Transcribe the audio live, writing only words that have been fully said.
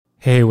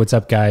Hey, what's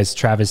up, guys?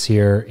 Travis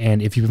here.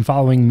 And if you've been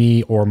following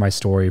me or my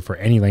story for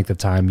any length of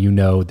time, you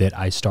know that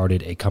I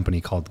started a company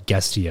called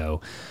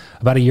Guestio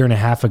about 1.5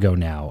 years ago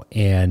now.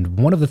 And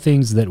one of the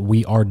things that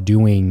we are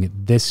doing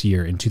this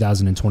year in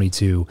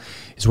 2022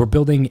 is we're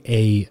building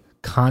a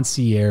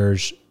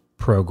concierge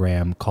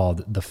program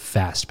called the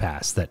Fast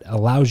Pass that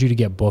allows you to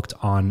get booked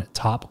on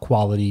top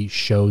quality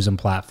shows and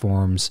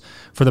platforms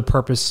for the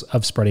purpose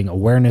of spreading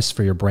awareness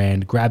for your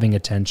brand, grabbing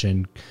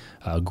attention,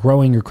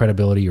 growing your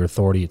credibility, your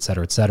authority, et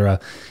cetera, et cetera.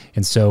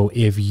 And so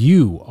if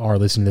you are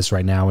listening to this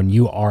right now and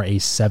you are a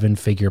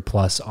 7-figure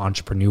plus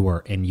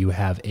entrepreneur and you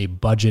have a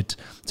budget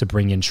to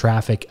bring in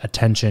traffic,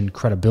 attention,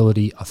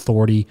 credibility,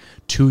 authority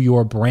to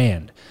your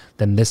brand,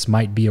 then this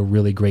might be a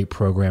really great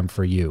program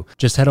for you.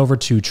 Just head over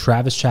to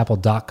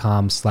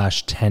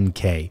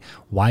travischappell.com/10K.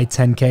 Why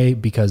 10K?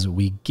 Because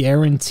we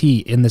guarantee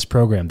in this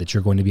program that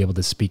you're going to be able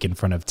to speak in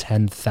front of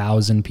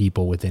 10,000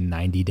 people within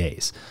 90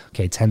 days.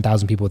 Okay,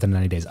 10,000 people within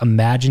 90 days.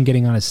 Imagine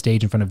getting on a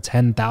stage in front of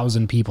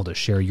 10,000 people to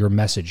share your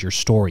message, your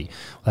story.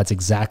 Well, that's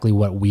exactly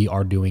what we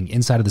are doing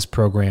inside of this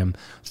program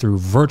through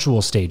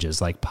virtual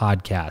stages like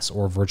podcasts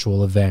or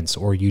virtual events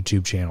or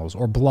YouTube channels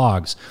or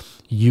blogs.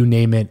 You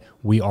name it,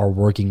 we are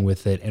working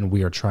with it, and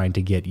we are trying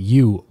to get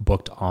you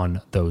booked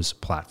on those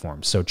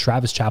platforms. So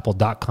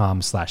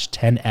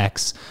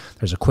travischappell.com/10X.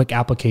 There's a quick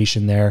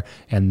application there,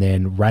 and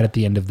then right at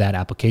the end of that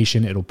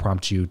application, it'll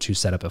prompt you to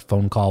set up a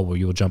phone call where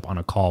you'll jump on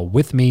a call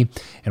with me,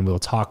 and we'll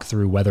talk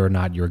through whether or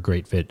not you're a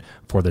great fit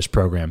for this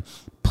program.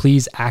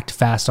 Please act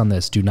fast on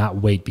this. Do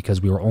not wait,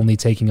 because we are only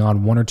taking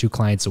on 1 or 2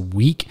 clients a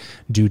week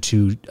due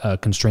to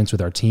constraints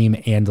with our team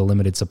and the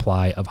limited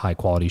supply of high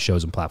quality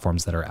shows and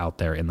platforms that are out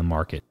there in the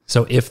market.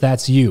 So if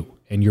that's you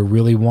and you're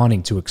really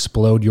wanting to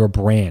explode your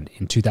brand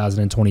in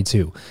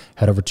 2022,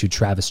 head over to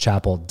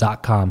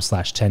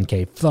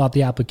travischappell.com/10K, fill out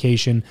the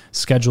application,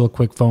 schedule a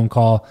quick phone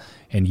call,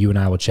 and you and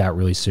I will chat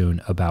really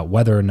soon about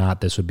whether or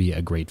not this would be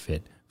a great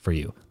fit for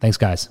you. Thanks,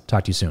 guys.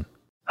 Talk to you soon.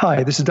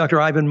 Hi, this is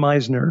Dr. Ivan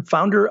Meisner,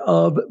 founder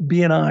of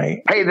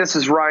BNI. Hey, this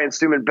is Ryan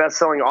Stewman,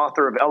 best-selling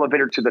author of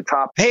Elevator to the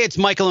Top. Hey, it's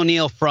Michael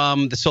O'Neill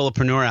from the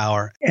Solopreneur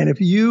Hour. And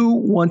if you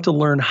want to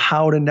learn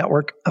how to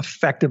network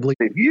effectively,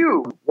 If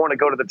you want to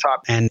go to the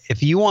top, And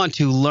if you want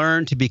to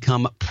learn to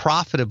become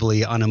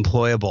profitably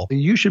unemployable,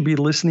 you should be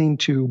listening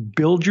to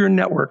Build Your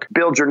Network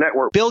build your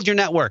network. build your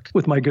network.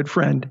 with my good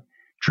friend,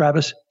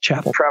 Travis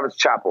Chappell. Travis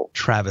Chappell.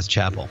 Travis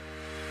Chappell.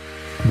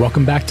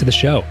 Welcome back to the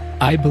show.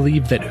 I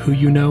believe that who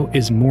you know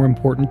is more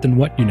important than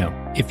what you know.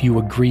 If you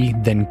agree,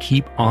 then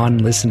keep on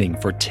listening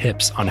for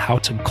tips on how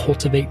to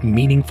cultivate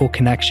meaningful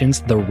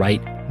connections the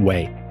right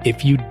way.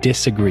 If you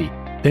disagree,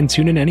 then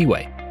tune in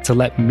anyway to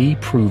let me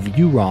prove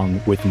you wrong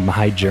with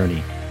my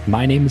journey.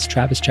 My name is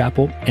Travis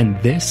Chappell, and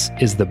this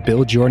is the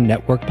Build Your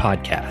Network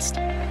podcast.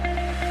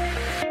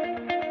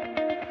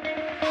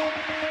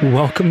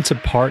 Welcome to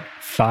part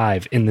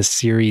 5 in the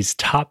series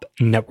Top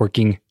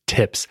Networking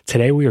Tips.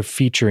 Today we are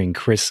featuring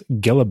Chris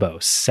Guillebeau,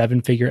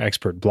 7-figure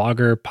expert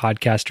blogger,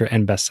 podcaster,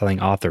 and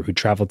best-selling author who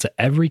traveled to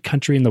every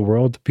country in the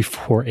world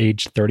before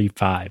age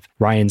 35.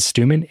 Ryan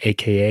Stewman,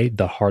 aka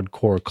the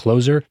Hardcore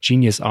Closer,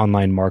 genius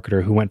online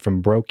marketer who went from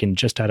broke and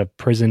just out of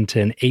prison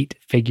to an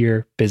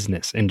 8-figure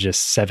business in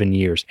just 7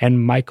 years.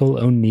 And Michael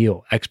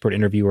O'Neill, expert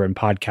interviewer and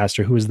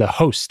podcaster who is the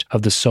host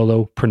of the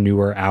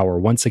Solopreneur Hour.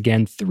 Once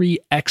again, 3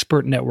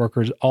 expert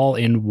networkers all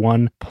in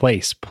one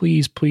place.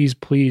 Please, please,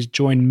 please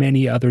join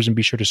many others and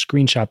be sure to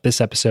screenshot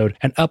this episode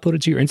and upload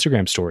it to your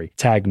Instagram story.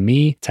 Tag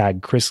me,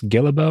 tag Chris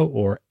Guillebeau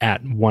or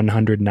at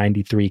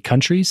 193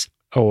 countries,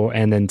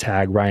 and then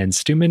tag Ryan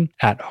Stewman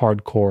at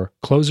Hardcore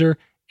Closer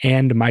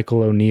and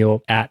Michael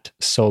O'Neill at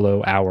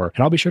Solo Hour.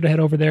 And I'll be sure to head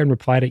over there and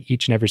reply to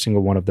each and every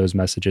single one of those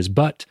messages.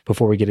 But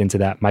before we get into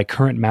that, my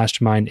current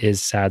mastermind is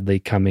sadly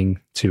coming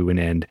to an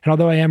end. And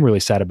although I am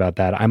really sad about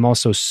that, I'm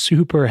also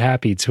super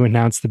happy to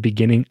announce the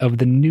beginning of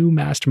the new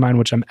mastermind,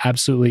 which I'm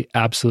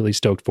absolutely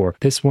stoked for.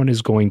 This one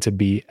is going to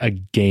be a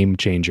game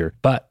changer.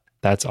 But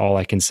that's all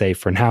I can say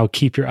for now.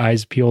 Keep your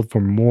eyes peeled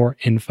for more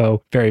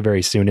info very,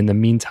 very soon. In the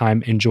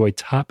meantime, enjoy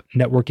Top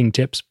Networking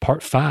Tips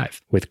Part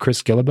 5 with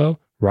Chris Guillebeau,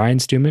 Ryan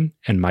Stewman,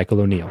 and Michael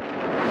O'Neill.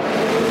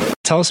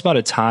 Tell us about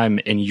a time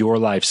in your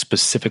life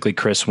specifically,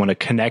 Chris, when a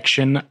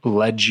connection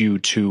led you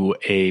to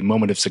a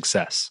moment of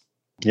success.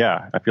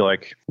 Yeah, I feel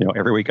like,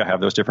 every week I have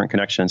those different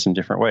connections in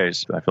different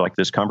ways. I feel like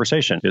this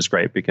conversation is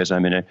great because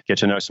I'm going to get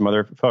to know some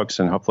other folks,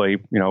 and hopefully,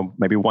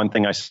 maybe one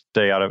thing I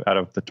say out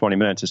of the 20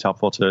 minutes is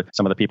helpful to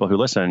some of the people who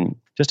listen.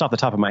 Just off the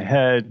top of my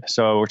head,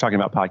 so we're talking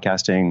about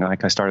podcasting.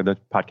 Like I started the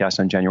podcast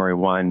on January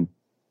 1.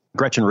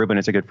 Gretchen Rubin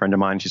is a good friend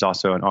of mine. She's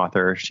also an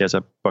author. She has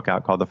a book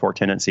out called The 4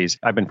 Tendencies.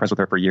 I've been friends with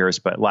her for years,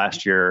 but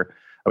last year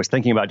was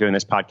thinking about doing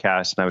this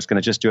podcast and I was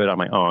going to just do it on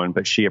my own.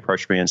 But she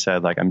approached me and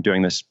said, like, I'm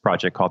doing this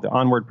project called the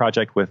Onward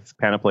Project with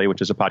Panoply,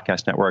 which is a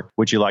podcast network.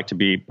 Would you like to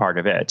be part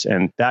of it?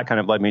 And that kind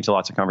of led me to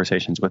lots of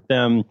conversations with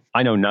them.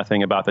 I know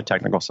nothing about the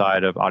technical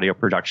side of audio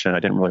production. I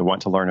didn't really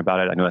want to learn about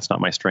it. I know that's not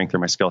my strength or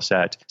my skill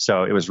set.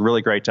 So it was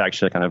really great to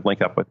actually kind of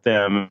link up with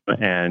them,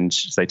 and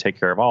they take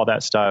care of all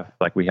that stuff.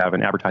 Like, we have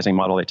an advertising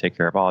model. They take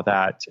care of all of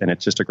that. And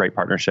it's just a great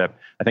partnership.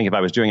 I think if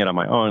I was doing it on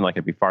my own, like,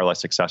 it'd be far less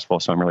successful.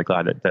 So I'm really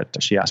glad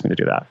that she asked me to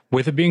do that.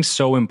 With it being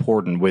so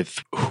important,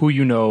 with who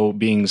you know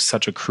being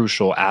such a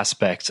crucial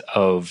aspect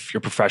of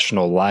your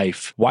professional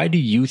life, why do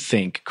you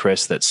think,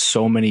 Chris, that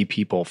so many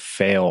people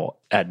fail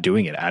at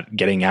doing it, at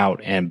getting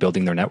out and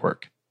building their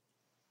network?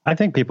 I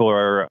think people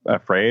are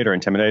afraid or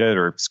intimidated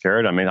or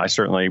scared. I mean, I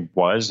certainly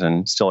was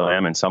and still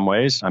am in some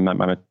ways. I'm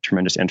a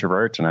tremendous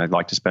introvert, and I'd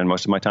like to spend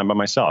most of my time by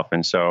myself.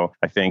 And so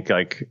I think,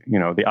 like,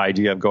 the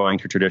idea of going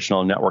to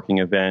traditional networking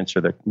events,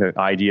 or the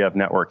idea of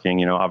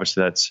networking,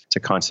 obviously it's a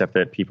concept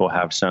that people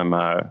have some,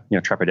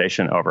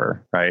 trepidation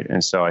over, right?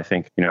 And so I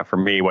think, for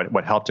me,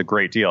 what helped a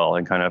great deal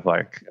in kind of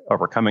like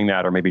overcoming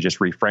that, or maybe just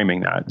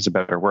reframing that is a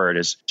better word,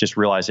 is just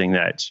realizing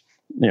that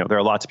there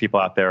are lots of people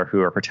out there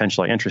who are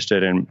potentially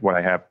interested in what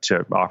I have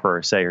to offer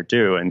or say or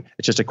do. And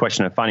it's just a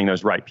question of finding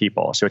those right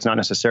people. So it's not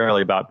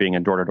necessarily about being a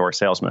door-to-door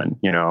salesman,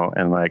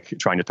 and like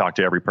trying to talk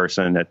to every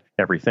person at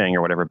everything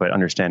or whatever, but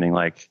understanding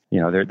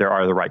there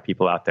are the right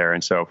people out there.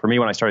 And so for me,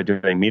 when I started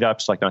doing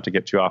meetups, like, not to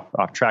get too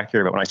off track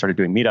here, but when I started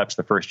doing meetups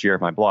the first year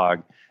of my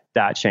blog,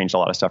 that changed a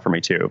lot of stuff for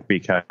me too,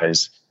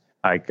 because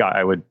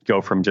I would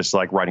go from just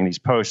like writing these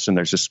posts and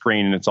there's a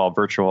screen and it's all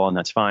virtual and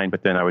that's fine.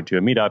 But then I would do a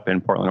meetup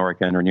in Portland,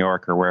 Oregon or New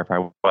York or wherever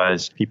I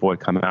was. People would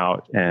come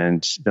out,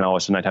 and then all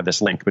of a sudden I'd have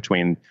this link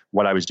between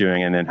what I was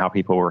doing and then how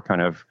people were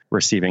kind of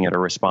receiving it or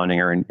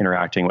responding or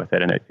interacting with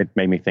it. And it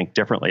made me think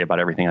differently about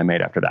everything I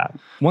made after that.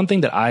 One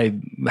thing that I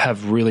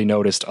have really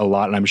noticed a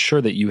lot, and I'm sure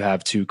that you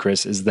have too,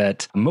 Chris, is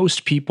that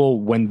most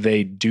people, when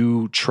they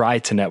do try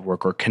to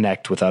network or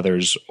connect with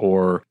others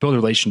or build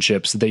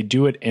relationships, they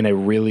do it in a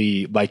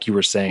really, like you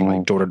were saying,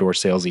 like door-to-door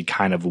salesy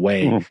kind of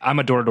way. I'm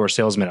a door-to-door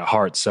salesman at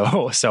heart, so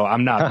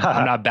I'm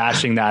not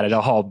bashing that at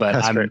all,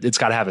 but it's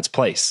got to have its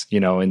place,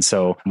 And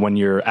so when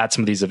you're at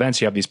some of these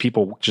events, you have these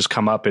people just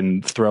come up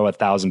and throw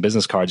 1,000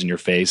 business cards in your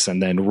face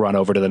and then run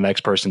over to the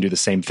next person and do the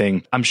same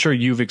thing. I'm sure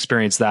you've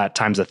experienced that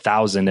times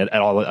 1,000 at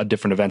all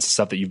different events and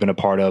stuff that you've been a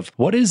part of.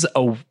 What is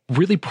a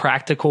really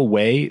practical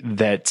way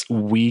that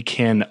we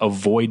can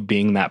avoid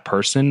being that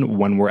person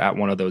when we're at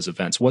one of those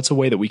events? What's a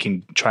way that we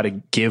can try to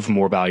give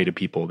more value to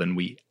people than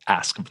we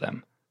ask of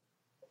them?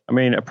 I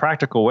mean, a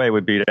practical way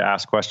would be to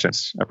ask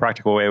questions. A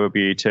practical way would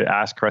be to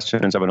ask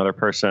questions of another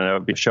person. It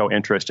would be show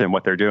interest in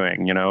what they're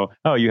doing.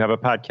 Oh, you have a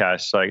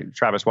podcast. Like,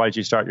 Travis, why did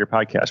you start your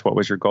podcast? What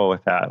was your goal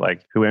with that?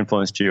 Like, who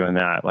influenced you in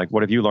that? Like,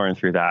 what have you learned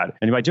through that?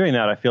 And by doing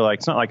that, I feel like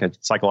it's not like a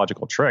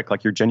psychological trick.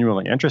 Like, you're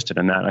genuinely interested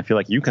in that. And I feel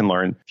like you can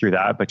learn through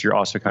that, but you're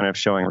also kind of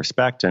showing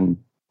respect and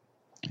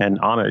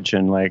homage,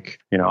 and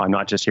I'm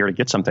not just here to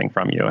get something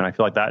from you. And I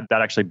feel like that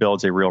actually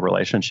builds a real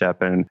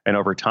relationship. And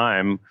over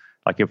time,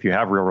 like, if you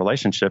have real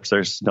relationships,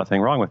 there's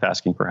nothing wrong with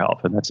asking for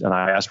help. And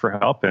I ask for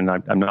help, and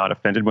I'm not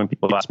offended when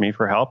people ask me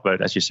for help.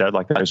 But as you said,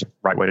 like, there's a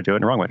right way to do it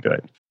and a wrong way to do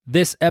it.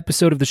 This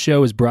episode of the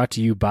show is brought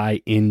to you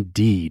by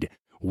Indeed.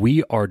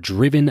 We are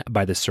driven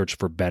by the search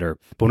for better.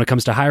 But when it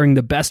comes to hiring,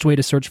 the best way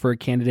to search for a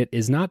candidate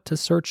is not to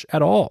search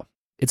at all.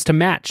 It's to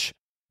match,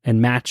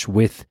 and match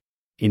with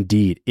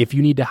Indeed. If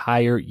you need to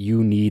hire,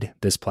 you need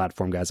this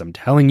platform, guys. I'm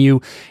telling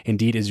you,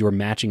 Indeed is your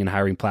matching and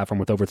hiring platform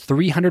with over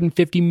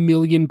 350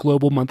 million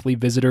global monthly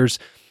visitors,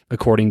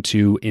 according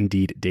to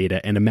Indeed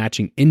data, and a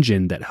matching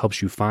engine that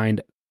helps you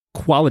find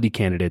quality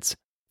candidates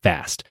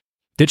fast.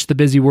 Ditch the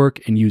busy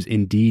work and use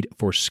Indeed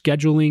for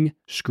scheduling,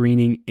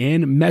 screening,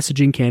 and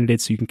messaging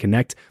candidates so you can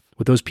connect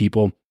with those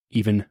people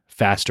even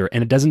faster.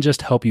 And it doesn't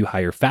just help you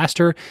hire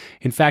faster.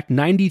 In fact,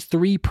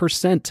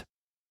 93%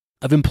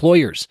 of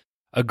employers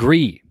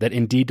agree that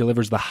Indeed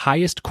delivers the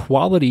highest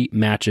quality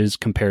matches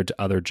compared to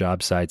other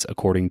job sites,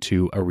 according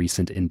to a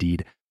recent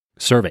Indeed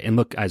survey. And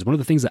look, guys, one of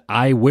the things that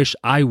I wish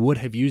I would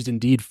have used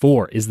Indeed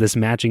for is this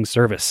matching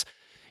service.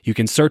 You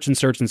can search and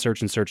search and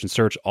search and search and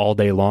search all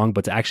day long,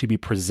 but to actually be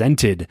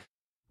presented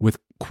with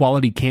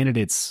quality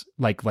candidates,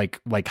 like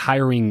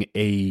hiring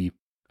a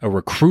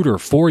recruiter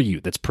for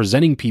you that's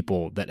presenting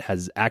people that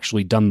has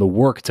actually done the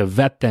work to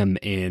vet them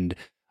and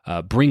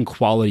bring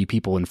quality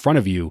people in front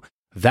of you.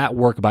 That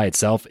work by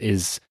itself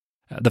is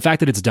the fact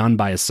that it's done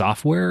by a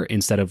software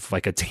instead of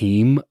like a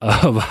team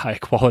of high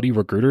quality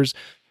recruiters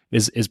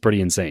is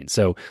pretty insane.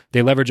 So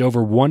they leverage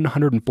over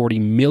 140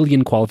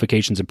 million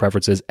qualifications and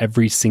preferences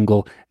every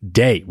single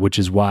day, which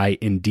is why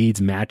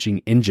Indeed's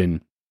matching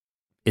engine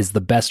is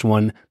the best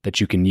one that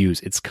you can use.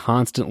 It's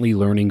constantly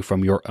learning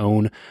from your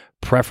own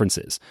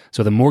preferences.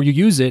 So the more you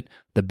use it,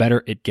 the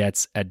better it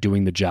gets at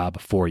doing the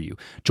job for you.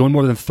 Join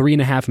more than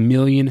 3.5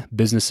 million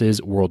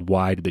businesses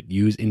worldwide that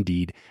use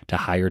Indeed to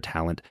hire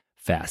talent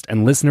fast.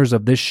 And listeners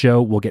of this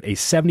show will get a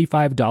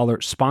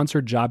 $75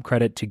 sponsored job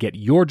credit to get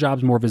your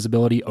jobs more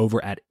visibility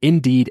over at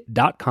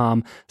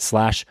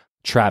Indeed.com/BlueWire.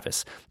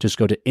 Travis. Just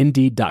go to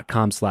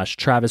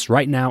Indeed.com/Travis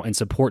right now and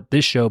support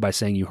this show by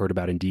saying you heard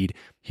about Indeed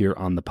here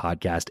on the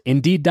podcast.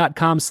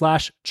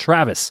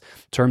 Indeed.com/Travis.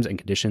 Terms and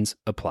conditions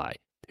apply.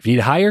 If you need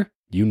to hire,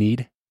 you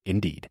need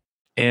Indeed.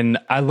 And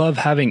I love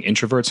having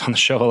introverts on the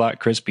show a lot,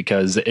 Chris,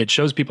 because it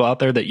shows people out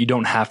there that you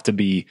don't have to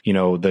be,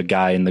 the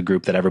guy in the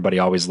group that everybody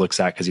always looks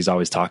at because he's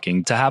always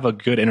talking, to have a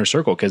good inner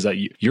circle, because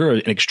you're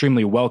an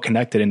extremely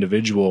well-connected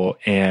individual.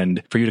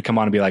 And for you to come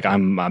on and be like,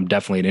 I'm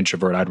definitely an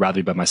introvert, I'd rather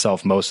be by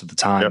myself most of the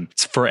time.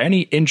 Yep. For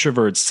any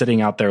introverts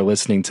sitting out there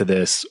listening to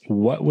this,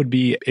 what would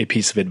be a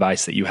piece of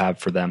advice that you have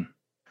for them?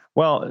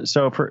 Well,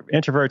 so for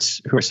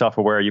introverts who are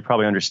self-aware, you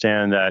probably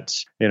understand that,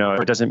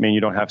 it doesn't mean you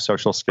don't have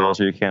social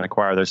skills or you can't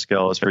acquire those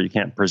skills or you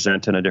can't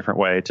present in a different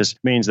way. It just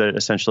means that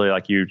essentially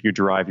like you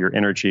derive your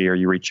energy or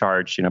you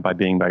recharge, by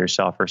being by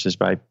yourself versus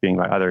by being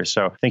by others.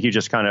 So I think you're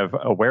just kind of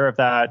aware of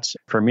that.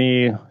 For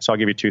me, so I'll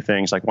give you two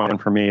things. Like one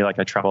for me, like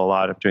I travel a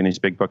lot of doing these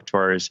big book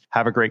tours,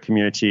 have a great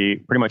community.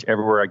 Pretty much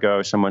everywhere I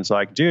go, someone's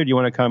like, dude, you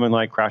want to come and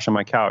like crash on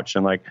my couch?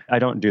 And like, I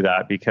don't do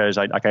that because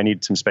I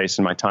need some space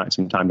in my time,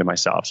 some time to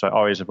myself. So I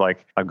always have I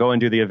go and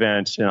do the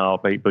event and I'll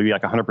be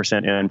like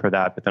 100% in for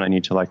that, but then I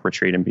need to like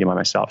retreat and be by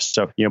myself.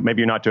 So,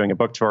 maybe you're not doing a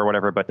book tour or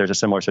whatever, but there's a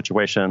similar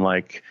situation,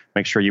 like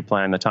make sure you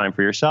plan the time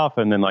for yourself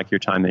and then like your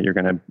time that you're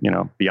going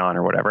to, be on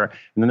or whatever.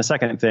 And then the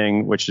second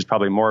thing, which is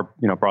probably more,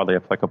 broadly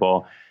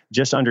applicable,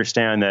 just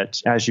understand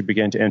that as you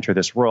begin to enter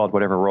this world,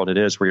 whatever world it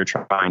is where you're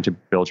trying to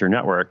build your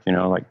network,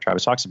 like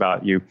Travis talks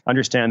about, you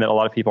understand that a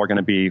lot of people are going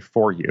to be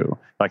for you.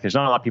 Like there's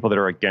not a lot of people that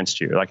are against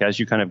you. Like as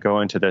you kind of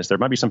go into this, there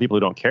might be some people who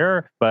don't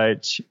care,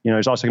 but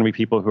there's also going to be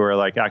people who are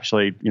like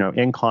actually,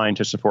 inclined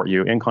to support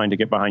you, inclined to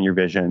get behind your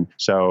vision.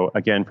 So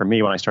again, for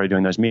me, when I started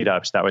doing those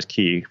meetups, that was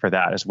key for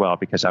that as well,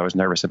 because I was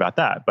nervous about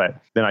that. But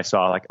then I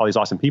saw like all these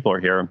awesome people are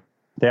here.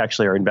 They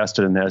actually are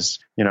invested in this,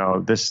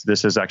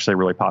 this is actually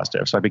really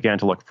positive. So I began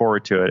to look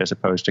forward to it as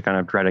opposed to kind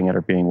of dreading it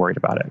or being worried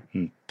about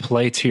it.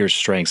 Play to your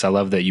strengths. I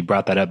love that you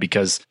brought that up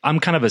because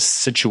I'm kind of a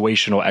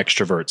situational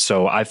extrovert.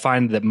 So I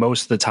find that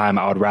most of the time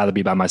I would rather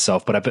be by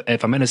myself. But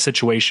if I'm in a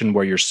situation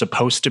where you're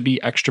supposed to be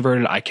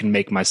extroverted, I can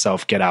make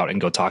myself get out and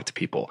go talk to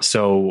people.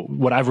 So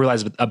what I've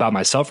realized about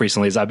myself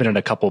recently is I've been at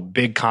a couple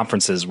big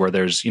conferences where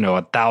there's,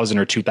 1,000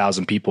 or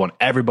 2,000 people and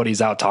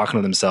everybody's out talking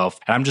to themselves.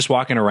 And I'm just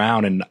walking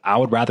around and I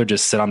would rather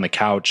just sit on the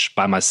couch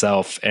by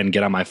myself and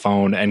get on my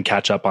phone and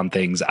catch up on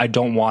things. I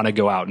don't want to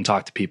go out and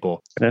talk to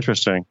people.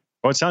 Interesting.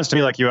 Well, it sounds to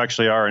me like you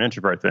actually are an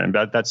introvert then.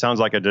 That sounds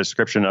like a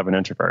description of an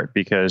introvert,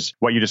 because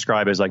what you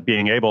describe is like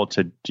being able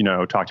to,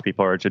 talk to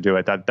people or to do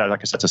it. That like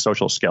I said, that's a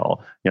social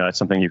skill. That's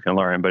something you can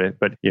learn.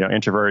 But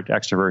introvert,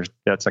 extrovert,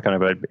 that's a kind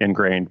of an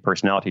ingrained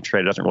personality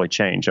trait. It doesn't really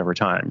change over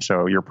time.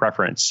 So your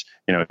preference,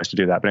 is to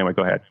do that. But anyway,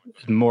 go ahead.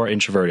 More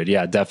introverted.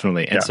 Yeah,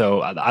 definitely. And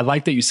so I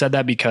like that you said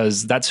that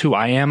because that's who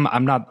I am.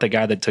 I'm not the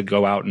guy that to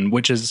go out and,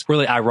 which is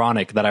really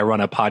ironic that I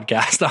run a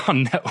podcast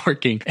on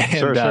networking. And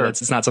sure.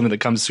 It's not something that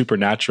comes super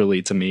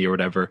naturally to me or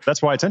whatever.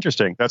 That's why it's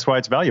interesting. That's why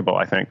it's valuable,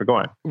 I think. But go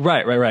on.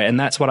 Right. And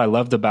that's what I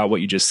loved about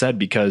what you just said,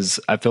 because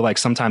I feel like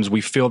sometimes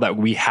we feel that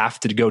we have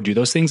to go do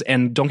those things.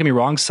 And don't get me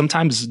wrong,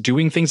 sometimes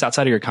doing things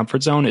outside of your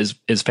comfort zone is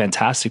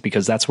fantastic,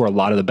 because that's where a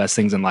lot of the best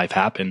things in life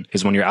happen,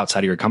 is when you're outside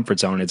of your comfort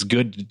zone. It's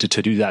good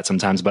to do that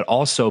sometimes, but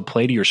also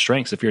play to your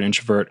strengths. If you're an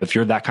introvert, if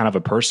you're that kind of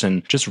a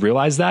person, just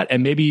realize that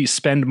and maybe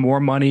spend more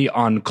money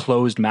on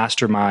closed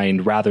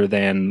mastermind rather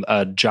than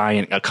a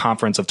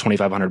conference of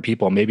 2,500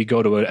 people. Maybe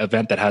go to an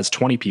event that has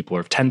 20 people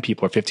or 10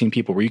 people or 15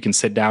 people where you can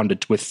sit down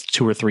with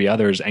 2 or 3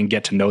 others and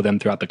get to know them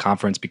throughout the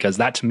conference, because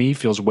that to me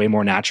feels way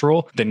more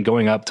natural than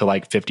going up to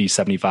like 50,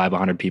 75,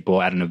 100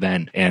 people at an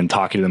event and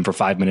talking to them for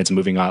 5 minutes and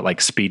moving on, like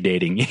speed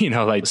dating,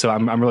 so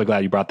I'm really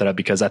glad you brought that up,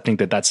 because I think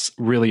that that's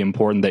really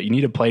important, that you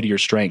need to play to your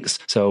strengths.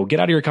 So get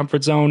out of your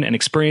comfort zone and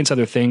experience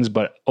other things,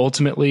 but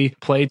ultimately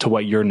play to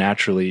what you're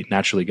naturally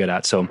good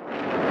at. So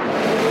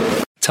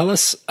tell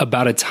us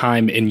about a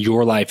time in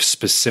your life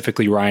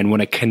specifically, Ryan,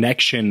 when a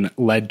connection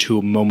led to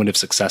a moment of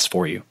success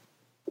for you.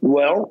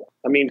 Well,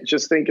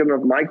 just thinking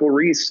of Michael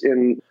Reese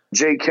and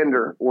Jay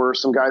Kinder were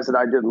some guys that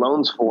I did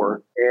loans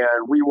for.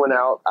 And we went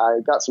out, I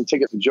got some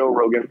tickets to Joe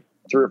Rogan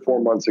 3 or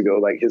 4 months ago,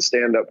 like his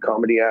stand-up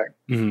comedy act.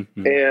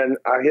 Mm-hmm. And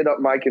I hit up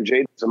Mike and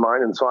Jay of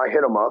mine. And so I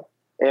hit them up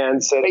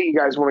and said, hey, you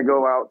guys want to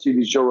go out to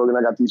these Joe Rogan?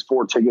 I got these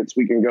 4 tickets.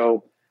 We can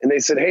go. And they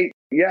said, hey,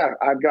 yeah,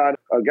 I've got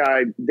a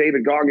guy,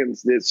 David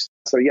Goggins.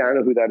 So yeah, I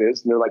know who that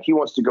is. And they're like, he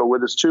wants to go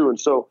with us too. And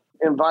so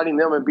inviting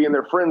them and being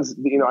their friends,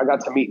 I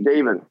got to meet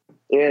David.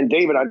 And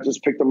David, I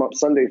just picked him up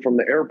Sunday from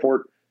the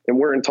airport, and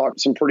we're in talk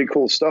some pretty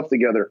cool stuff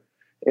together.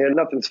 And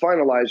nothing's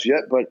finalized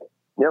yet, but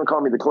you don't call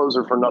me the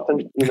closer for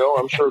nothing.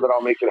 I'm sure that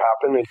I'll make it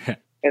happen.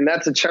 And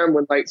that's a time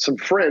when like some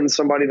friends,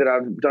 somebody that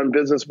I've done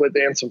business with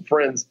and some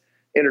friends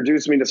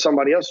introduced me to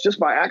somebody else just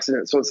by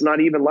accident. So it's not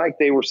even like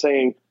they were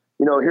saying,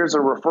 here's a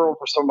referral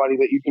for somebody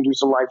that you can do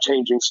some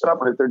life-changing stuff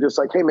with. They're just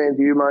like, hey man,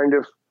 do you mind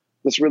if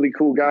this really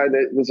cool guy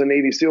that was a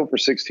Navy SEAL for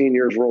 16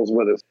 years rolls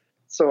with us?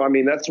 So,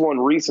 that's one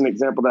recent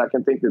example that I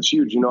can think that's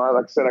huge. Like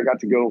I said, I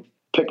got to go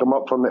pick him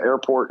up from the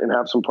airport and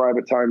have some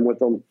private time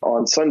with him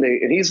on Sunday.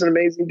 And he's an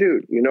amazing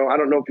dude. You know, I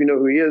don't know if you know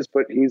who he is,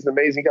 but he's an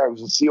amazing guy. He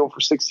was a SEAL for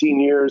 16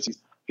 years.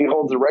 He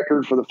holds the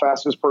record for the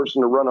fastest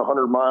person to run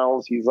 100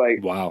 miles. He's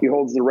like, wow. He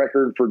holds the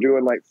record for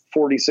doing like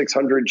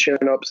 4,600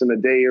 chin-ups in a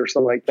day or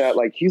something like that.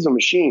 Like, he's a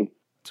machine.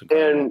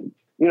 And,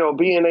 you know,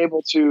 being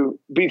able to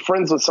be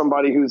friends with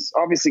somebody who's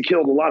obviously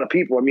killed a lot of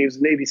people. I mean, he was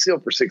a Navy SEAL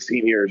for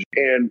 16 years.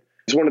 And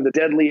he's one of the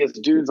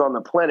deadliest dudes on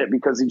the planet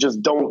because he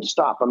just don't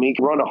stop. I mean, he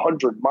can run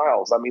 100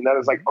 miles. I mean, that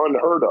is like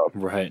unheard of.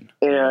 Right.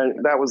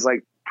 And that was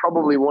like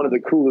probably one of the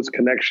coolest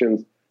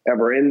connections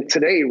ever. And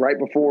today, right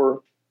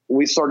before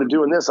we started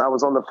doing this, I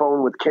was on the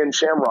phone with Ken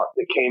Shamrock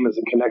that came as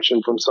a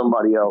connection from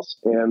somebody else.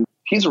 And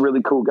he's a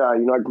really cool guy.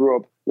 You know, I grew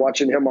up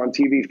watching him on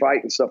TV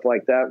fight and stuff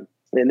like that.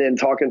 And then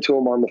talking to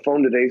him on the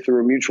phone today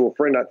through a mutual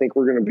friend, I think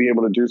we're going to be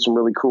able to do some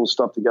really cool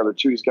stuff together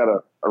too. He's got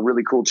a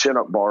really cool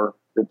chin-up bar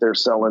that they're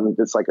selling.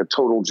 It's like a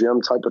total gym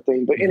type of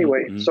thing. But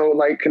anyway, so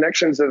like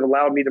connections that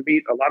allowed me to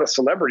meet a lot of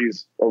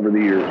celebrities over the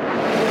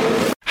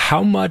years.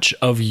 How much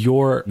of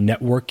your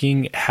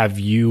networking have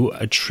you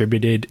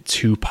attributed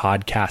to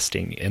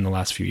podcasting in the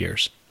last few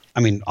years?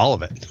 I mean, all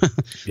of it.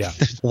 Yeah.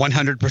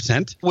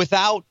 100%.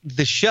 Without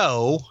the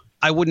show,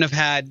 I wouldn't have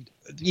had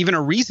even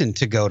a reason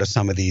to go to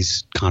some of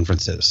these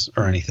conferences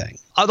or anything.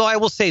 Although I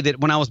will say that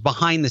when I was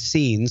behind the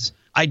scenes,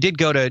 I did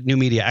go to New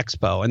Media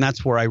Expo, and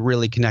that's where I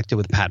really connected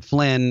with Pat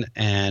Flynn.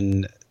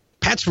 And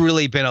Pat's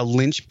really been a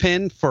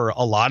linchpin for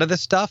a lot of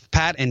this stuff.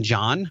 Pat and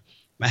John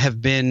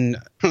have been,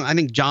 I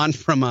think John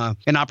from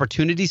an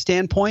opportunity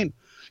standpoint,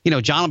 you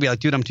know, John will be like,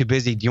 dude, I'm too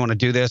busy. Do you want to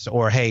do this?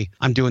 Or, hey,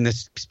 I'm doing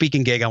this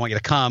speaking gig. I want you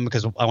to come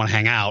because I want to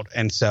hang out.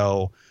 And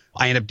so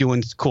I end up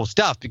doing cool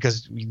stuff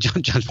because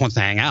John just wants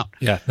to hang out.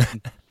 Yeah.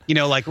 You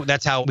know, like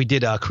that's how we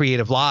did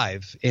Creative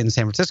Live in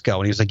San Francisco.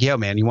 And he was like, yo,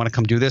 man, you want to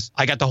come do this?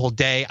 I got the whole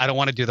day. I don't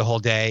want to do the whole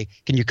day.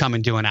 Can you come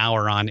and do an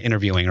hour on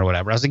interviewing or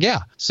whatever? I was like,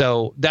 yeah.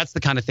 So that's the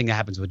kind of thing that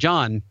happens with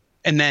John.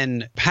 And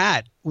then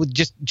Pat, with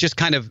just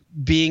kind of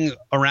being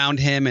around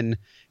him and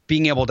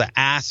being able to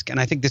ask. And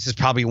I think this is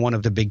probably one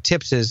of the big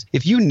tips is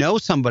if you know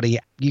somebody,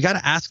 you got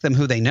to ask them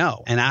who they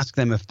know and ask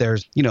them if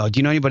there's, you know, do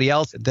you know anybody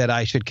else that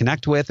I should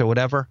connect with or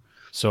whatever?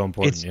 So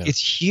important.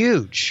 It's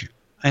huge.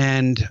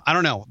 And I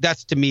don't know.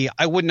 That's to me,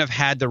 I wouldn't have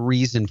had the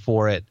reason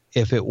for it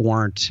if it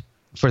weren't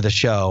for the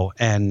show.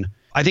 And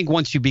I think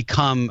once you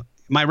become,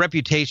 my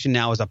reputation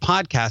now as a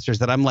podcaster is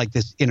that I'm like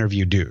this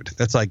interview dude.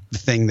 That's like the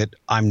thing that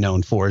I'm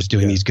known for is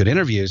doing these good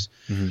interviews.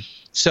 Mm-hmm.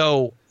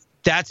 So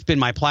that's been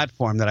my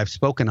platform that I've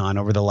spoken on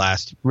over the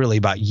last really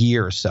about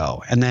year or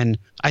so. And then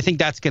I think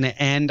that's going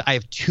to end. I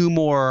have 2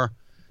 more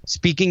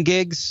speaking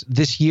gigs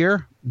this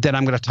year that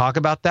I'm going to talk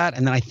about that.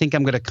 And then I think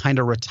I'm going to kind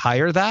of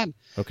retire that.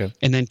 Okay.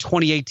 And then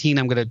 2018,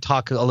 I'm going to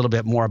talk a little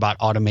bit more about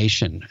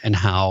automation and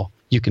how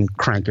you can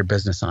crank your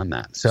business on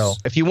that. So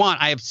if you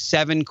want, I have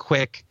 7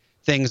 quick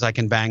things I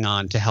can bang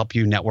on to help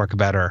you network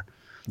better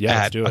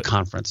at a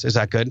conference. Is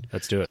that good?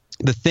 Let's do it.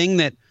 The thing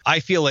that I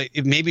feel like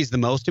it maybe is the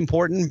most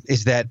important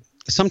is that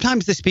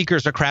sometimes the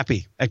speakers are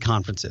crappy at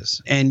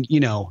conferences. And,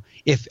 you know,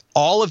 if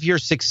all of your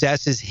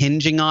success is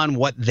hinging on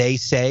what they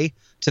say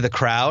to the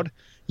crowd,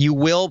 you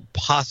will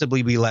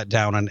possibly be let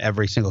down on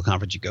every single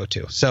conference you go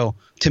to. So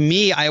to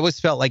me, I always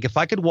felt like if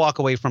I could walk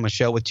away from a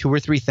show with 2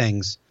 or 3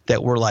 things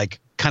that were like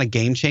kind of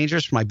game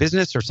changers for my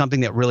business or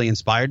something that really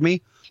inspired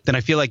me, then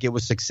I feel like it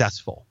was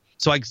successful.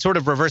 So I sort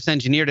of reverse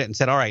engineered it and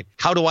said, all right,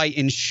 how do I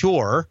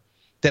ensure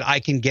that I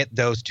can get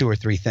those 2 or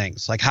 3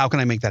 things? Like, how can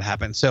I make that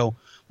happen? So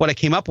what I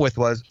came up with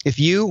was if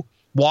you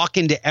walk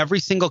into every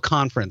single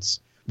conference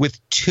with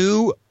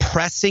 2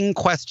 pressing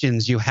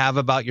questions you have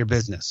about your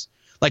business,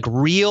 like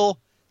real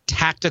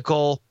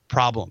tactical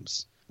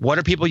problems. What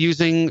are people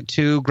using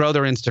to grow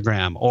their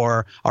Instagram?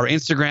 Or are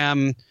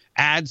Instagram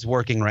ads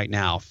working right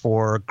now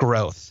for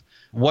growth?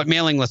 What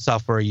mailing list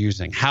software are you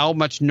using? How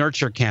much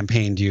nurture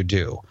campaign do you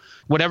do?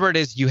 Whatever it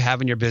is you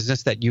have in your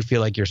business that you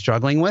feel like you're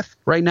struggling with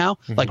right now,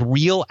 like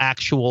real,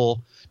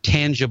 actual,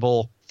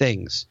 tangible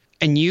things.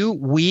 And you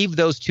weave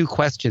those 2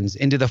 questions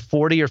into the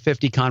 40 or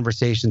 50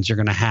 conversations you're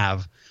going to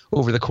have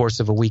over the course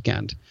of a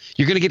weekend.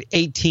 You're going to get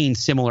 18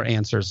 similar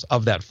answers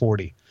of that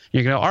 40.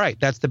 You're going to go, all right,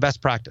 that's the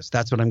best practice.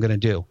 That's what I'm going to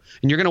do.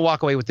 And you're going to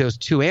walk away with those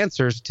 2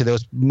 answers to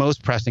those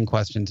most pressing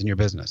questions in your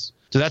business.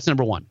 So that's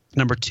number 1.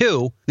 Number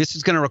 2, this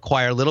is going to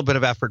require a little bit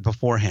of effort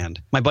beforehand.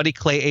 My buddy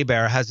Clay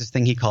Hebert has this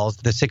thing he calls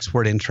the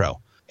 6-word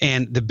intro.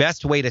 And the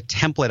best way to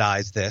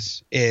templatize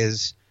this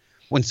is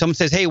when someone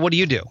says, hey, what do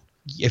you do?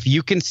 If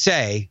you can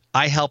say,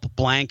 I help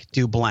blank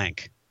do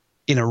blank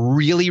in a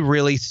really,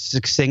 really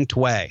succinct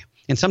way.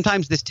 And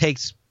sometimes this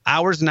takes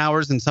hours and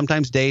hours and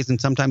sometimes days and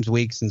sometimes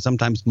weeks and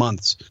sometimes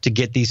months to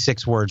get these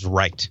 6 words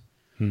right.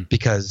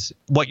 Because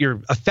what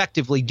you're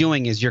effectively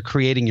doing is you're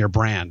creating your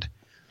brand.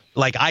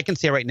 Like I can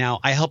say right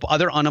now, I help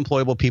other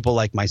unemployable people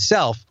like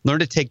myself learn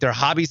to take their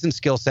hobbies and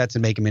skill sets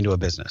and make them into a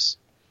business.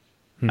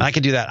 And I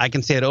can do that. I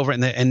can say it over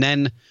and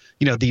then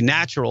the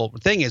natural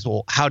thing is,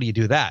 well, how do you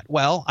do that?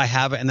 Well, I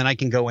have it, and then I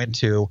can go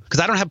into, because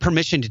I don't have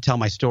permission to tell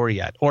my story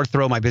yet or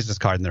throw my business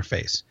card in their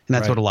face. And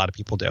that's what a lot of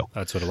people do.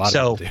 That's what a lot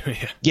of people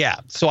do. Yeah.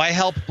 So I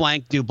help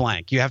blank do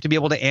blank. You have to be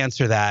able to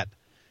answer that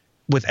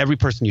with every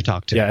person you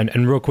talk to. Yeah,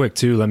 and real quick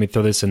too, let me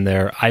throw this in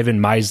there. Ivan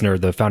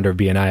Meisner, the founder of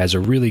BNI, has a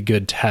really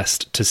good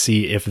test to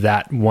see if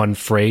that one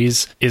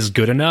phrase is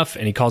good enough,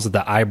 and he calls it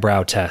the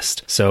eyebrow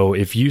test. So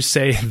if you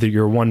say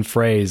your one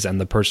phrase and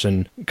the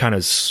person kind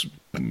of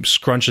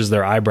scrunches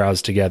their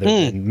eyebrows together,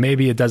 then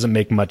maybe it doesn't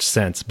make much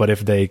sense. But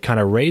if they kind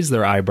of raise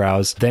their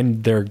eyebrows,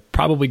 then they're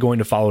probably going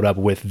to follow it up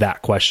with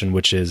that question,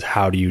 which is,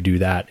 how do you do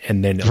that?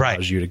 And then it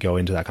allows you to go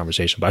into that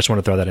conversation. But I just want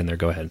to throw that in there.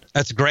 Go ahead.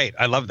 That's great.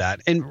 I love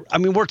that. And I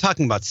mean, we're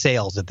talking about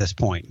sales at this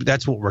point.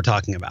 That's what we're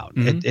talking about.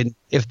 And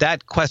if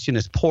that question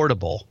is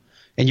portable,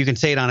 and you can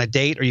say it on a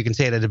date, or you can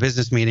say it at a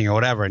business meeting or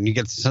whatever, and you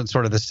get some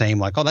sort of the same,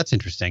 like, oh, that's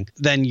interesting,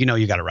 then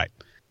you got it right.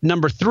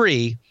 Number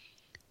 3,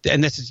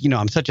 and this is,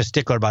 I'm such a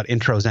stickler about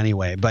intros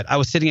anyway, but I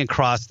was sitting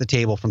across the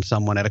table from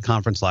someone at a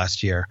conference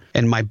last year,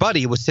 and my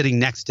buddy was sitting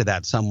next to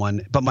that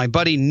someone, but my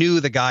buddy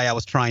knew the guy I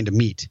was trying to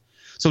meet.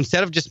 So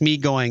instead of just me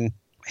going,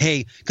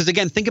 hey, because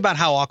again, think about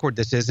how awkward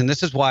this is. And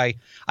this is why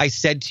I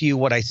said to you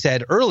what I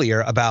said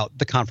earlier about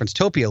the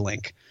Conference-topia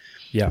link.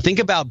 Yeah. Think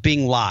about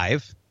being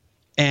live,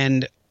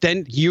 and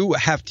then you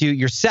have to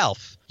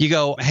yourself, you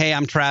go, hey,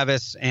 I'm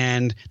Travis,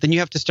 and then you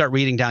have to start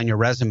reading down your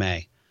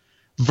resume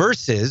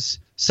versus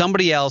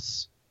somebody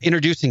else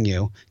introducing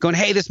you, going,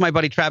 hey, this is my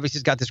buddy Travis.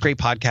 He's got this great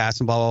podcast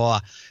and blah, blah, blah.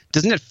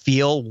 Doesn't it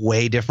feel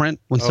way different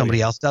when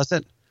somebody else does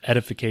it?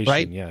 Edification.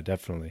 Right? Yeah,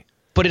 definitely.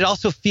 But it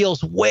also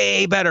feels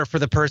way better for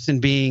the person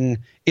being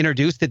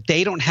introduced, that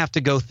they don't have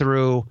to go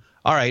through,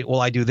 all right,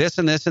 well, I do this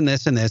and this and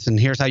this and this, and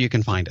here's how you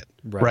can find it.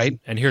 Right?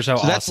 And here's how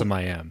awesome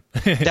I am.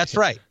 That's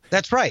right.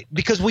 That's right.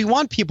 Because we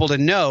want people to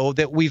know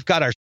that we've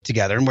got our shit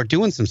together and we're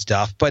doing some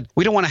stuff, but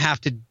we don't want to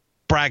have to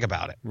brag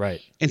about it.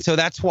 Right. And so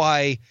that's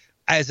why,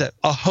 as a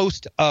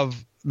host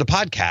of the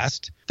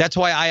podcast, that's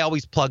why I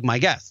always plug my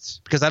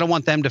guests, because I don't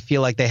want them to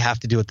feel like they have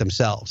to do it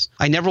themselves.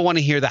 I never want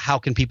to hear the how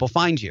can people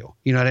find you?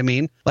 You know what I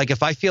mean? Like,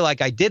 if I feel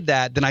like I did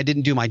that, then I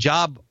didn't do my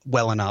job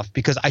well enough,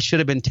 because I should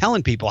have been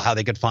telling people how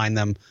they could find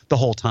them the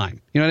whole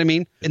time. You know what I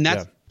mean? And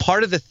that's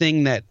part of the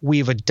thing that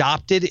we've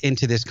adopted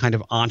into this kind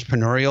of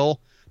entrepreneurial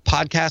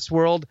podcast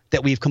world,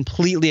 that we've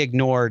completely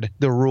ignored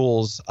the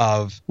rules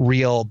of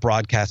real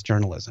broadcast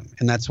journalism.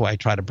 And that's why I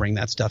try to bring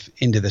that stuff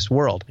into this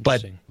world.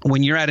 But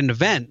when you're at an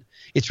event,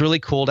 it's really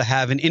cool to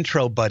have an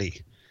intro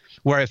buddy,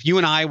 where if you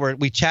and I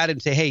we chatted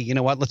and say, hey, you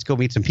know what, let's go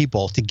meet some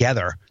people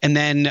together. And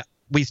then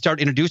we start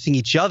introducing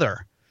each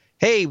other.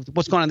 Hey,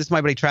 what's going on? This is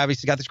my buddy Travis.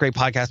 He's got this great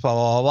podcast, blah,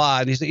 blah, blah, blah.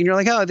 And you're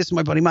like, oh, this is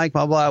my buddy Mike,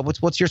 blah, blah.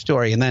 What's your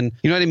story? And then,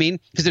 you know what I mean?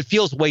 Because it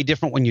feels way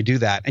different when you do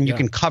that. And you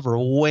can cover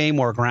way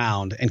more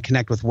ground and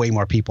connect with way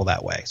more people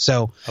that way.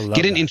 So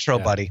get an intro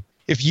buddy.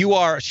 If you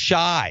are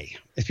shy,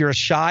 if you're a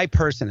shy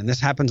person, and this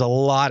happens a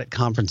lot at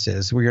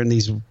conferences, where you're in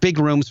these big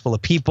rooms full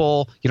of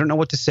people, you don't know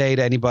what to say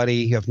to anybody,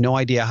 you have no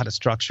idea how to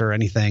structure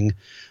anything,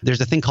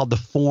 there's a thing called the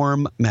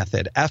FORM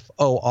method,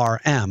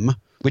 FORM,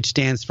 which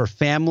stands for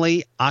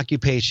Family,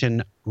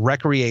 Occupation,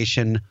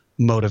 Recreation,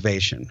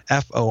 Motivation,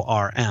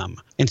 FORM.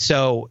 And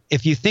so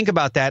if you think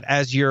about that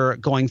as you're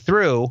going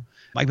through,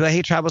 I'd be like,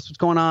 hey, Travis, what's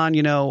going on?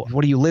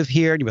 What do you live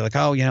here? And you'd be like,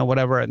 oh,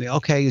 whatever. And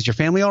okay, is your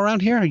family all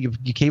around here?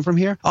 You came from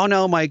here? Oh,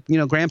 no, my,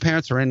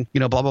 grandparents are in,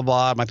 blah, blah,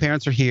 blah. My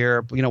parents are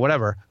here,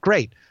 whatever.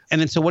 Great. And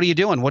then, so what are you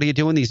doing? What are you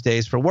doing these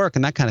days for work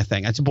and that kind of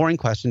thing? It's a boring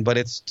question,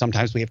 but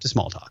sometimes we have to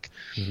small talk.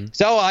 Mm-hmm.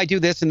 So I do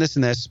this and this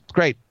and this.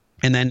 Great.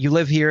 And then you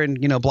live here and,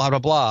 blah, blah,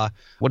 blah.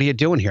 What are you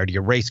doing here? Do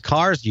you race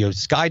cars? Do you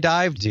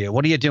skydive?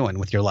 What are you doing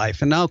with your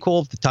life? And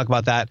cool to talk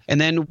about that.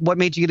 And then what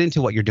made you get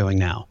into what you're doing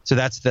now? So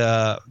that's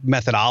the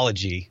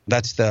methodology.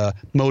 That's the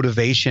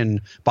motivation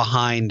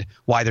behind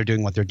why they're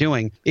doing what they're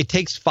doing. It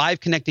takes 5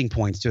 connecting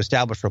points to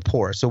establish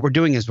rapport. So what we're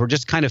doing is we're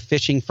just kind of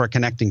fishing for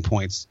connecting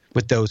points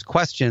with those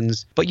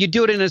questions, but you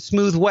do it in a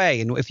smooth way.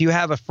 And if you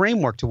have a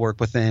framework to work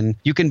within,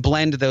 you can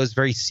blend those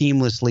very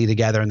seamlessly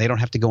together, and they don't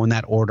have to go in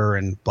that order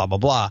and blah, blah,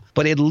 blah.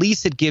 But at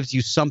least it gives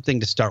you something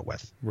to start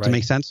with. Does it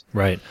make sense?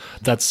 Right.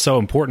 That's so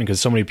important,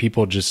 because so many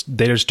people just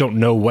don't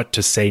know what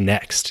to say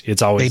next.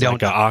 It's always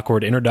like an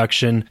awkward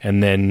introduction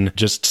and then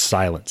just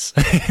silence.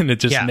 And it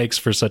just makes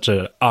for such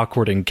an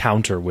awkward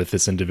encounter with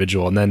this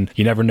individual. And then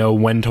you never know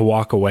when to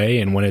walk away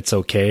and when it's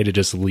okay to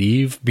just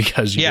leave,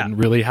 because you didn't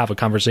really have a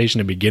conversation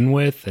to begin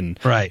with. And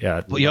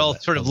well, you're all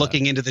sort of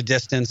looking into the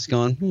distance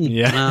going,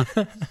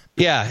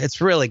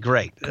 it's really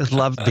great. I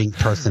love being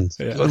persons.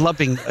 I love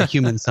being a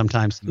human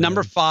sometimes.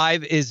 Number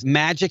 5 is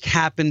magic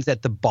happens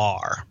at the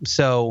bar.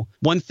 So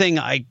one thing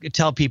I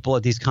tell people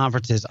at these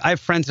conferences, I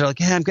have friends that are like,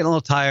 hey, I'm getting a little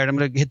tired. I'm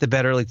going to hit the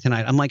bed early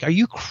tonight. I'm like, are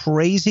you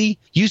crazy?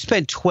 You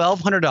spent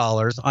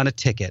 $1,200 on a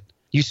ticket.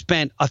 You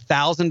spent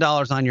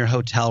 $1,000 on your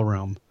hotel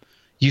room.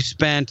 You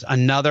spent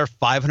another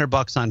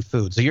 $500 on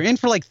food. So you're in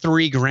for like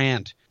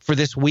 $3,000 for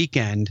this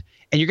weekend.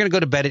 And you're going to go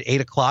to bed at 8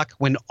 o'clock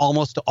when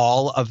almost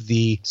all of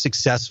the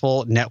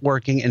successful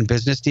networking and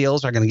business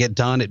deals are going to get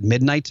done at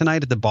midnight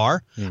tonight at the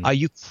bar. Are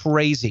you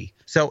crazy?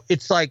 So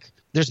it's like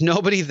There's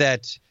nobody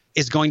that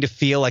is going to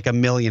feel like $1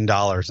 million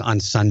on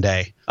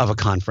Sunday of a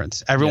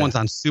conference. Everyone's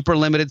on super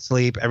limited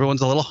sleep.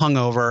 Everyone's a little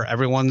hungover.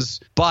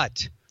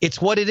 But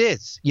it's what it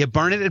is. You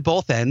burn it at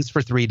both ends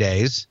for 3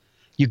 days.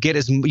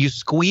 You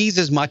squeeze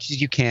as much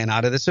as you can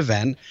out of this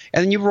event,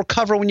 and then you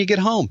recover when you get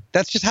home.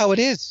 That's just how it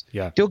is.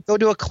 Yeah. Go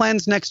do a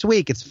cleanse next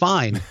week. It's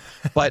fine.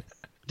 But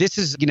this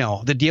is,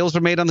 the deals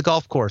were made on the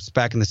golf course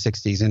back in the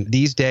 60s. And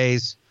these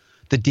days,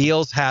 the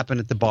deals happen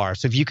at the bar.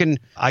 So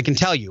I can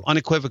tell you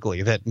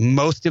unequivocally that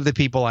most of the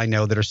people I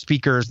know that are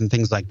speakers and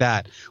things like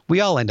that,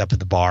 we all end up at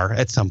the bar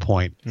at some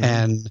point. Mm-hmm.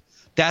 And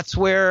that's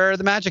where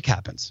the magic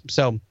happens.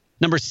 So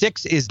number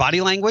 6 is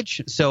body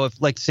language. So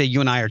if, like, say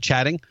you and I are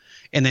chatting,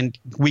 and then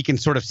we can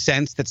sort of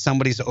sense that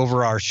somebody's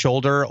over our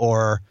shoulder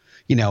or,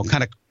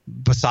 kind of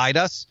beside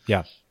us.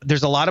 Yeah.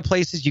 There's a lot of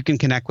places you can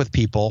connect with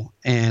people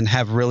and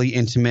have really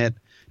intimate,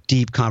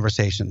 deep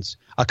conversations.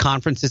 A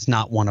conference is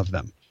not one of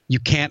them. You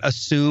can't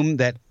assume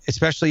that,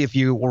 especially if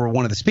you were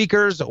one of the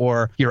speakers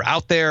or you're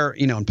out there,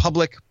 in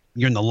public,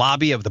 you're in the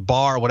lobby of the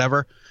bar or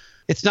whatever,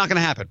 it's not going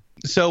to happen.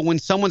 So when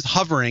someone's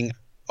hovering,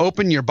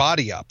 open your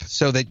body up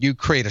so that you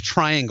create a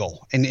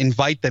triangle and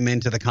invite them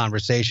into the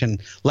conversation.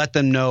 Let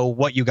them know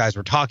what you guys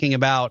were talking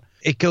about.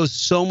 It goes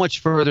so much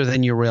further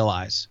than you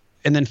realize.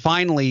 And then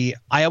finally,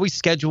 I always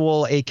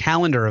schedule a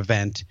calendar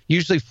event,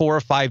 usually 4 or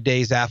 5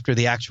 days after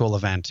the actual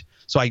event.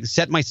 So I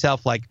set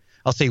myself, like,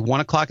 I'll say 1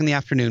 o'clock in the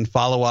afternoon,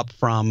 follow up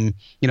from,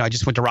 I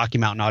just went to Rocky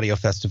Mountain Audio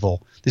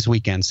Festival this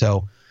weekend.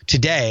 So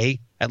today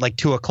at like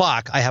 2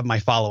 o'clock, I have my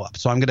follow-up.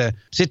 So I'm going to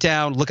sit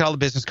down, look at all the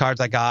business cards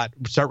I got,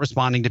 start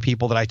responding to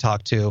people that I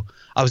talked to.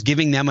 I was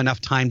giving them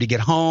enough time to get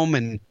home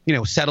and,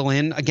 settle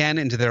in again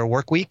into their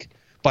work week.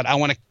 But I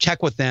want to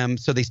check with them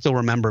so they still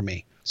remember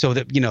me. So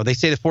that, they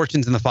say the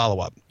fortune's in the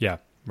follow-up. Yeah,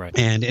 right.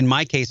 And in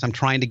my case, I'm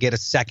trying to get a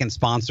second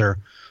sponsor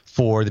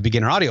for the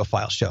Beginner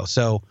Audiophile show.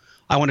 So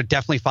I want to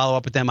definitely follow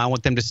up with them. I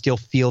want them to still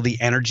feel the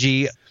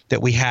energy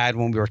that we had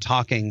when we were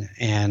talking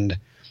and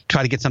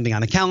try to get something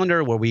on the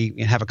calendar where we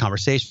have a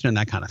conversation and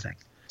that kind of thing.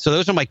 So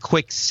those are my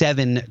quick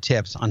 7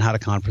 tips on how to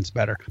conference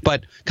better.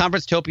 But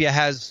Conferencetopia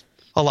has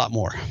a lot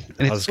more.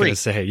 And I was going to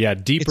say,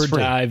 deeper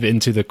dive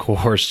into the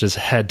course, just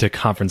head to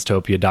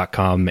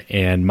conferencetopia.com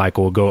and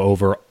Michael will go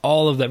over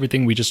all of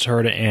everything we just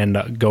heard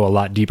and go a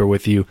lot deeper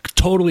with you.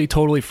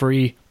 Totally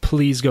free.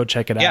 Please go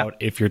check it out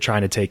if you're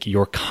trying to take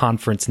your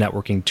conference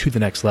networking to the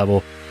next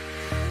level.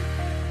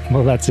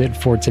 Well, that's it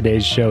for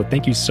today's show.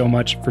 Thank you so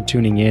much for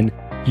tuning in.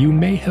 You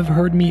may have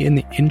heard me in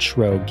the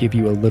intro give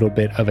you a little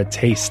bit of a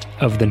taste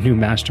of the new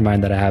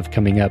mastermind that I have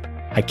coming up.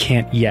 I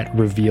can't yet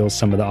reveal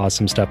some of the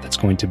awesome stuff that's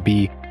going to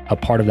be a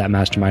part of that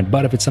mastermind,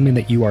 but if it's something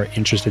that you are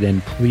interested in,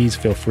 please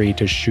feel free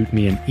to shoot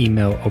me an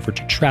email over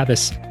to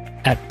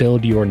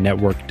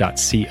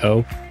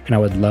travis@buildyournetwork.co, and I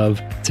would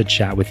love to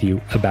chat with you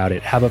about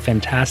it. Have a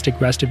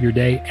fantastic rest of your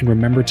day, and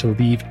remember to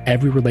leave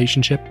every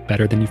relationship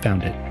better than you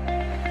found it.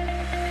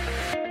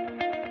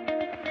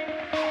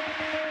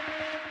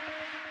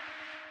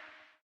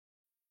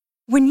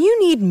 When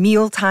you need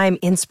mealtime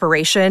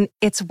inspiration,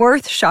 it's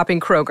worth shopping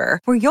Kroger,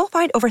 where you'll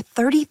find over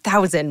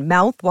 30,000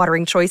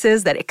 mouth-watering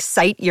choices that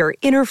excite your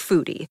inner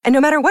foodie. And no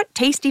matter what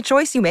tasty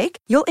choice you make,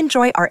 you'll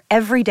enjoy our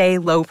everyday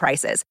low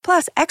prices,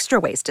 plus extra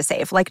ways to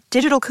save, like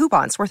digital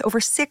coupons worth over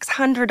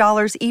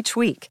 $600 each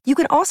week. You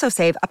can also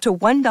save up to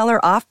 $1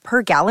 off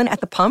per gallon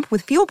at the pump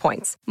with fuel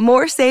points.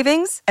 More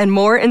savings and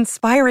more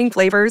inspiring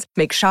flavors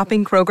make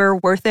shopping Kroger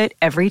worth it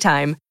every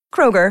time.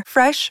 Kroger,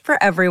 fresh for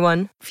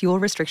everyone. Fuel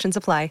restrictions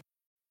apply.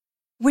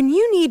 When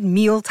you need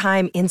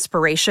mealtime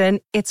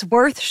inspiration, it's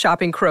worth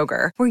shopping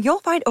Kroger, where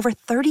you'll find over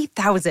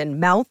 30,000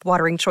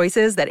 mouth-watering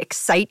choices that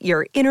excite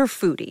your inner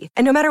foodie.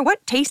 And no matter what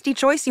tasty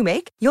choice you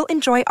make, you'll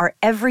enjoy our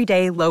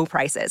everyday low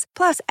prices,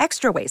 plus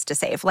extra ways to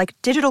save, like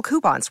digital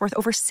coupons worth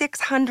over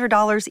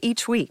 $600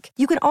 each week.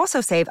 You can also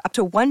save up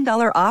to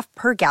 $1 off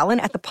per gallon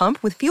at the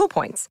pump with fuel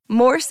points.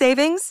 More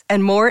savings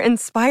and more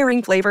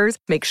inspiring flavors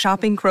make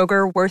shopping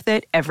Kroger worth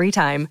it every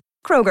time.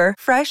 Kroger,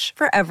 fresh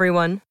for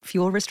everyone.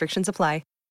 Fuel restrictions apply.